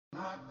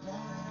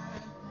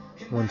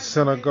When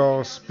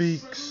Senegal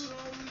speaks,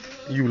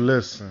 you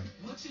listen.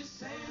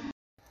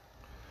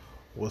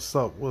 What's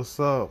up? What's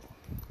up?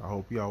 I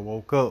hope y'all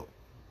woke up.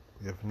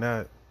 If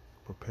not,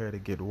 prepare to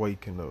get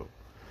waking up.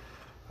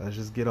 Let's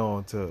just get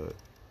on to it.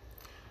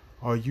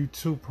 Are you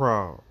too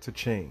proud to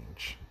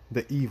change?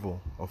 The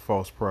evil of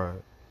false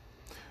pride.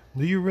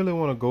 Do you really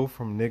want to go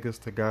from niggas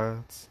to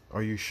gods?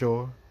 Are you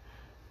sure?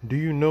 Do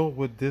you know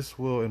what this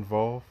will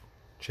involve?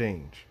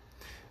 Change.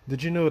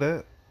 Did you know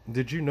that?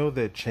 Did you know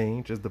that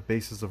change is the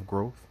basis of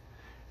growth?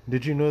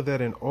 Did you know that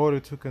in order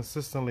to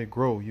consistently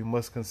grow, you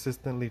must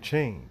consistently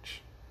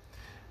change?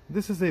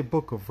 This is a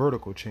book of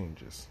vertical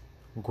changes.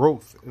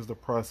 Growth is the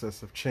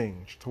process of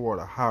change toward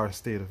a higher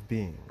state of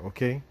being,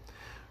 okay?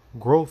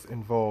 Growth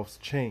involves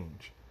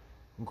change.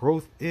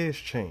 Growth is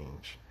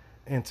change.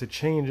 And to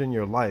change in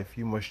your life,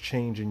 you must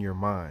change in your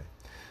mind.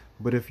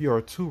 But if you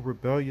are too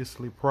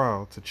rebelliously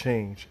proud to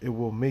change, it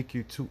will make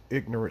you too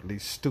ignorantly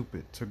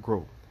stupid to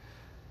grow.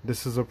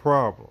 This is a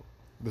problem.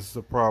 This is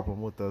a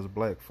problem with us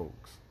black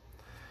folks.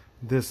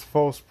 This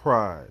false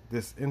pride,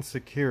 this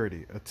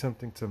insecurity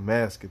attempting to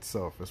mask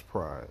itself as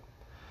pride.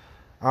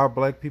 Our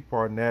black people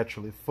are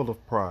naturally full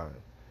of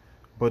pride,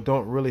 but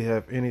don't really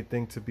have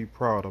anything to be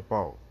proud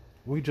about.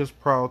 We just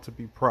proud to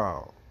be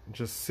proud,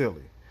 just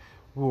silly.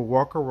 We will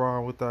walk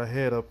around with our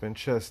head up and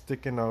chest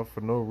sticking out for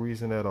no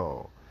reason at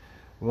all.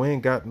 We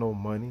ain't got no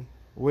money,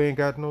 we ain't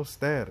got no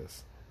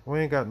status, we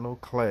ain't got no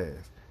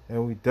class,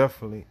 and we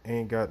definitely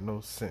ain't got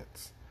no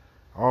sense.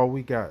 All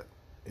we got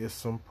is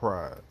some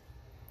pride.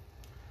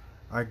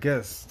 I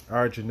guess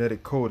our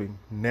genetic coding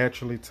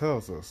naturally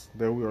tells us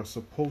that we are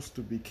supposed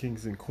to be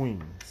kings and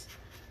queens.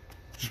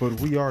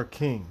 But we are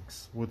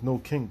kings with no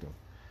kingdom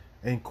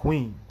and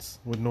queens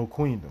with no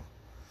queendom.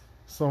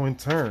 So in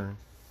turn,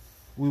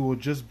 we will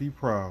just be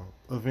proud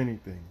of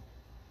anything.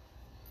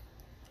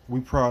 We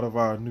proud of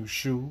our new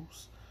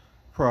shoes,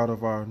 proud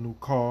of our new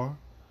car,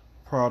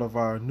 proud of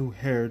our new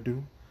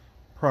hairdo,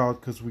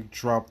 proud because we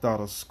dropped out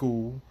of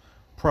school,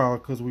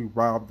 proud because we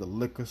robbed the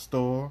liquor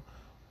store,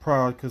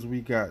 proud because we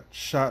got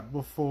shot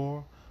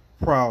before,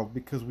 proud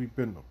because we've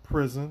been to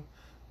prison,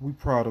 we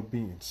proud of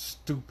being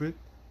stupid,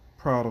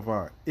 proud of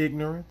our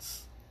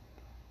ignorance.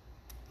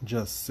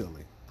 Just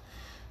silly.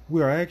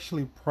 We are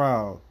actually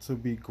proud to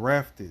be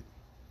grafted,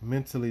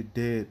 mentally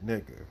dead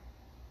nigga.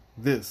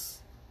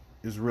 This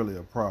is really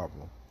a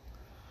problem.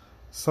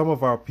 Some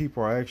of our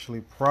people are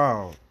actually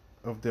proud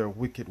of their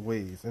wicked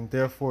ways and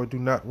therefore do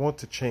not want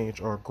to change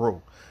or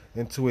grow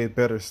into a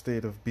better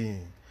state of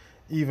being,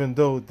 even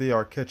though they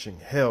are catching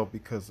hell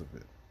because of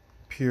it.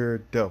 Pure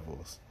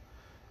devils.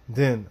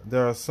 Then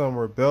there are some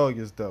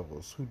rebellious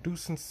devils who do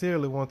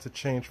sincerely want to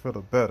change for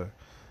the better,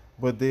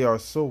 but they are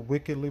so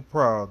wickedly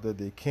proud that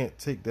they can't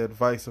take the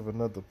advice of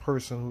another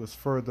person who is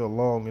further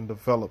along in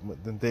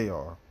development than they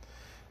are.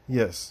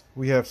 Yes,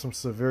 we have some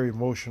severe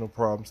emotional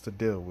problems to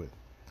deal with.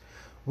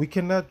 We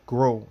cannot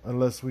grow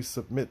unless we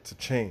submit to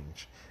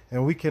change,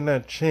 and we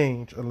cannot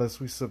change unless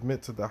we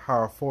submit to the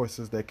higher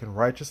forces that can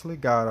righteously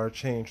guide our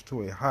change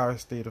to a higher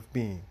state of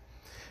being.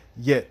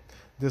 Yet,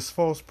 this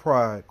false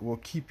pride will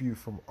keep you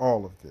from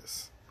all of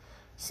this.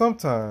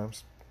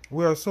 Sometimes,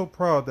 we are so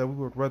proud that we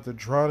would rather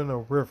drown in a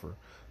river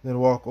than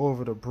walk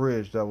over the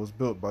bridge that was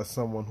built by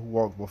someone who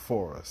walked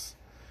before us.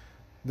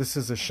 This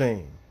is a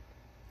shame.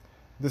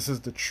 This is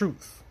the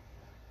truth.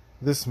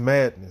 This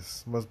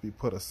madness must be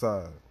put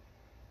aside.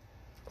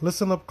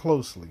 Listen up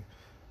closely,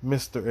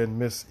 Mr. and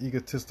Miss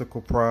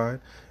Egotistical Pride.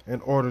 In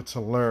order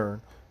to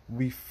learn,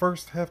 we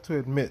first have to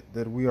admit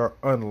that we are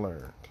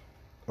unlearned.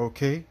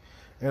 Okay?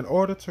 In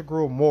order to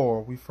grow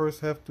more, we first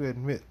have to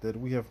admit that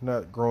we have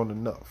not grown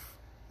enough.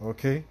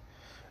 Okay?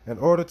 In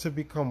order to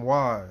become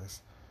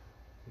wise,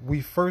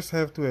 we first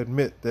have to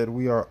admit that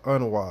we are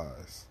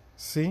unwise.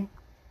 See?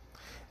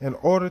 In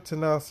order to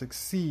now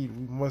succeed,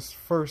 we must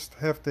first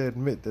have to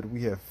admit that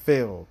we have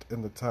failed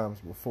in the times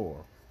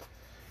before.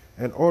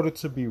 In order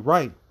to be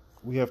right,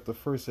 we have to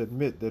first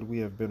admit that we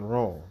have been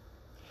wrong.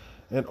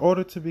 In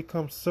order to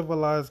become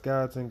civilized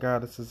gods and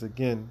goddesses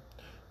again,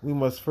 we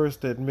must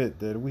first admit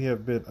that we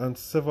have been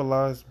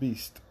uncivilized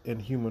beasts in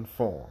human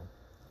form.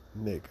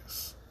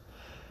 Niggas.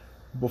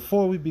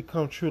 Before we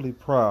become truly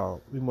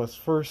proud, we must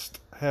first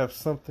have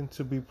something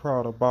to be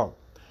proud about.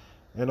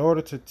 In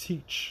order to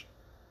teach,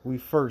 we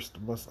first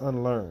must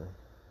unlearn.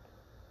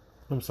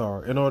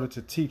 In order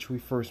to teach, we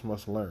first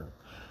must learn.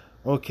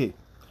 Okay,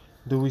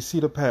 do we see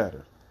the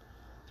pattern?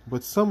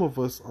 But some of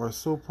us are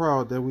so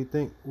proud that we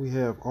think we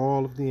have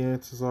all of the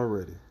answers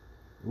already.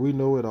 We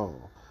know it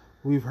all.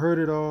 We've heard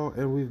it all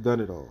and we've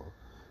done it all.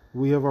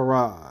 We have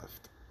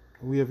arrived.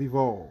 We have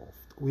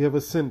evolved. We have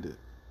ascended.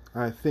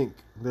 I think,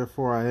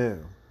 therefore I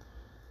am.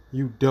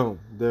 You dumb,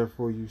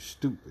 therefore you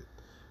stupid.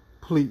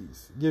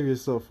 Please, give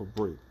yourself a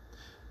break.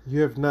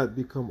 You have not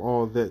become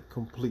all that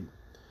complete.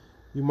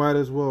 You might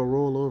as well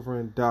roll over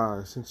and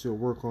die since your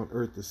work on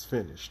earth is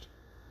finished.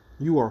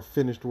 You are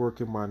finished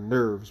working my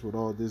nerves with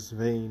all this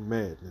vain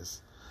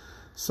madness.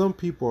 Some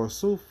people are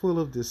so full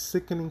of this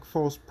sickening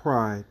false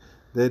pride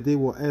that they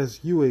will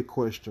ask you a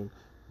question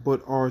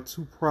but are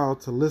too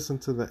proud to listen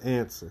to the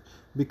answer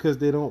because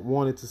they don't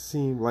want it to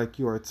seem like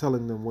you are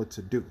telling them what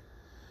to do.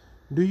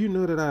 Do you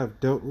know that I have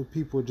dealt with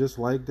people just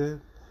like that?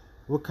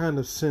 What kind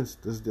of sense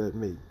does that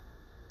make?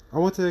 I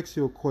want to ask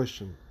you a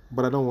question,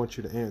 but I don't want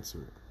you to answer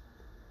it.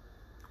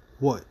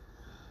 What?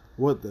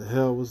 What the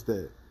hell was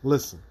that?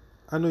 Listen,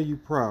 I know you're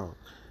proud,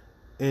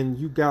 and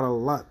you got a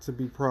lot to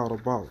be proud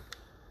about,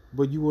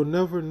 but you will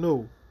never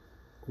know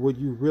what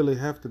you really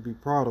have to be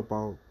proud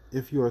about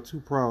if you are too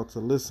proud to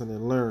listen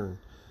and learn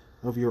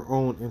of your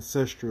own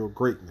ancestral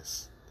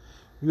greatness.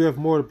 You have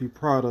more to be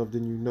proud of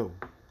than you know.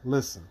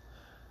 Listen,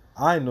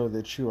 I know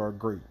that you are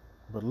great,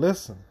 but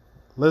listen,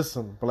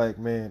 black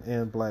man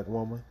and black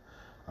woman.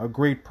 A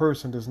great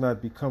person does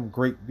not become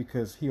great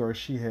because he or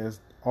she has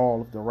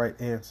all of the right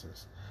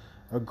answers.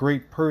 A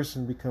great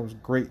person becomes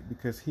great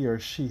because he or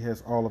she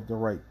has all of the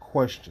right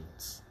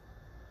questions.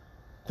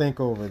 Think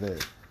over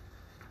that.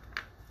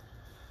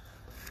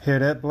 Hear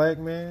that, black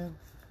man?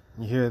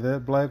 You hear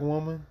that, black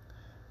woman?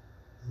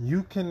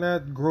 You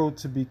cannot grow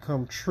to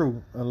become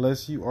true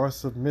unless you are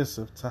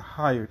submissive to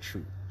higher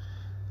truth.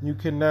 You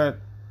cannot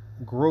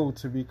grow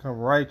to become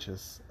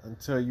righteous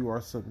until you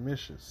are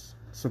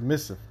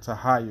submissive to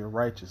higher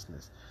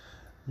righteousness.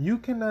 You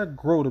cannot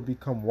grow to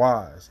become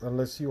wise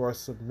unless you are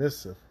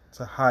submissive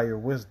to higher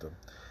wisdom.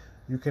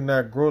 You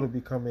cannot grow to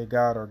become a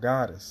god or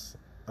goddess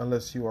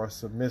unless you are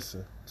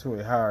submissive to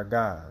a higher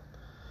God.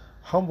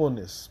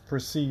 Humbleness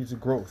precedes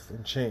growth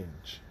and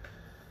change.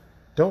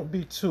 Don't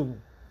be too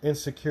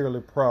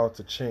insecurely proud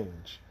to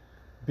change.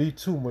 Be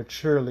too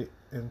maturely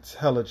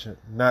intelligent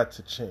not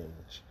to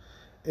change.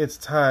 It's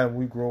time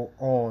we grow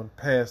on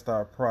past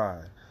our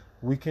pride.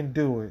 We can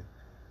do it.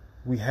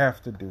 We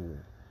have to do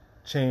it.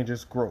 Change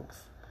is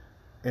growth.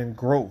 And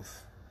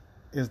growth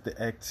is the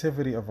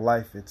activity of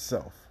life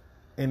itself.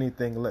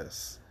 Anything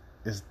less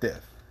is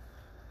death.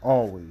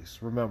 Always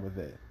remember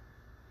that.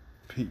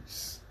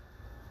 Peace.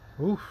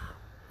 Oof.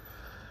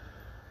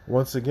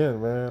 Once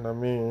again, man, I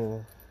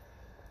mean,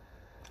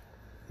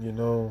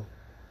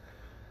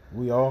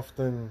 we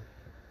often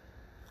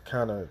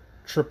kind of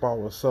trip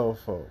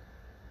ourselves up.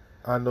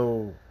 I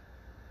know,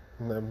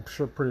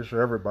 pretty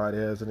sure everybody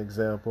has an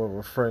example of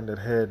a friend that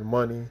had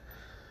money.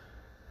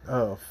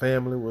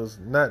 Family was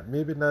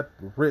maybe not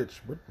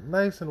rich, but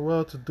nice and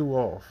well-to-do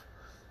off.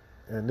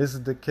 And this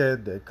is the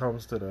cat that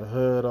comes to the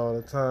hood all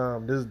the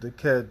time. This is the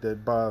cat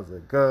that buys a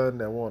gun,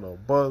 that want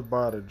to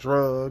buy the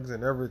drugs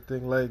and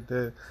everything like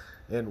that.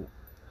 And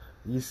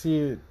you see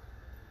it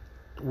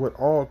with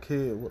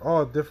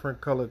all different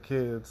colored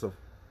kids of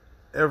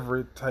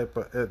every type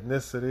of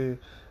ethnicity,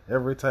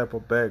 every type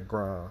of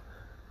background.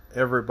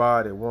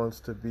 Everybody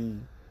wants to be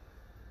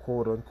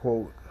quote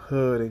unquote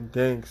hood and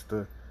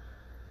gangster.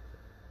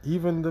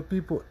 Even the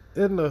people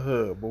in the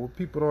hood. But what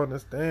people don't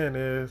understand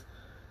is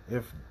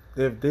if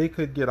they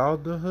could get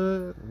out the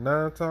hood,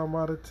 9 times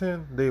out of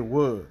 10, they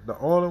would. The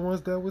only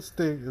ones that would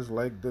stick is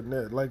like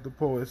the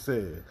poet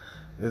said,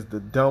 is the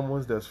dumb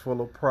ones that's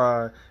full of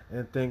pride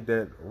and think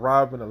that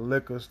robbing a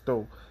liquor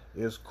store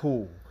is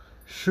cool.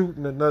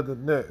 Shooting another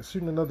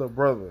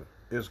brother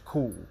is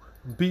cool.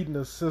 Beating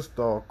a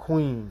sister or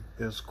queen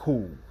is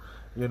cool.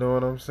 You know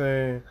what I'm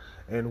saying?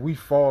 And we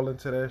fall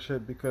into that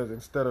shit because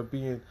instead of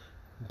being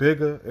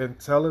bigger and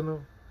telling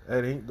them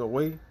that ain't the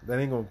way, that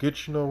ain't gonna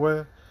get you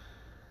nowhere,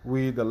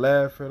 we either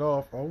laugh it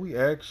off or we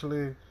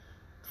actually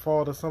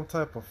fall to some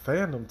type of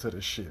fandom to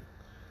the shit.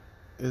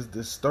 It's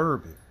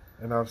disturbing.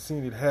 And I've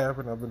seen it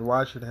happen. I've been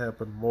watching it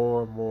happen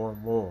more and more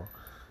and more.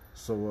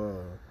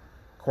 So,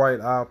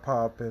 quite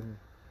eye-popping.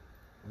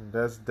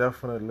 That's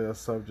definitely a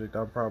subject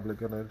I'm probably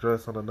going to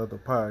address on another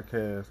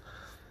podcast.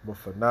 But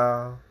for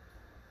now,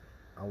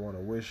 I want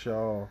to wish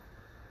y'all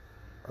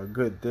a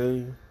good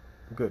day,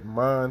 good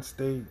mind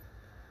state,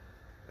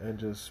 and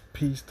just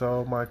peace to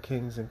all my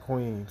kings and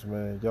queens,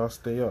 man. Y'all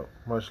stay up.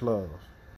 Much love.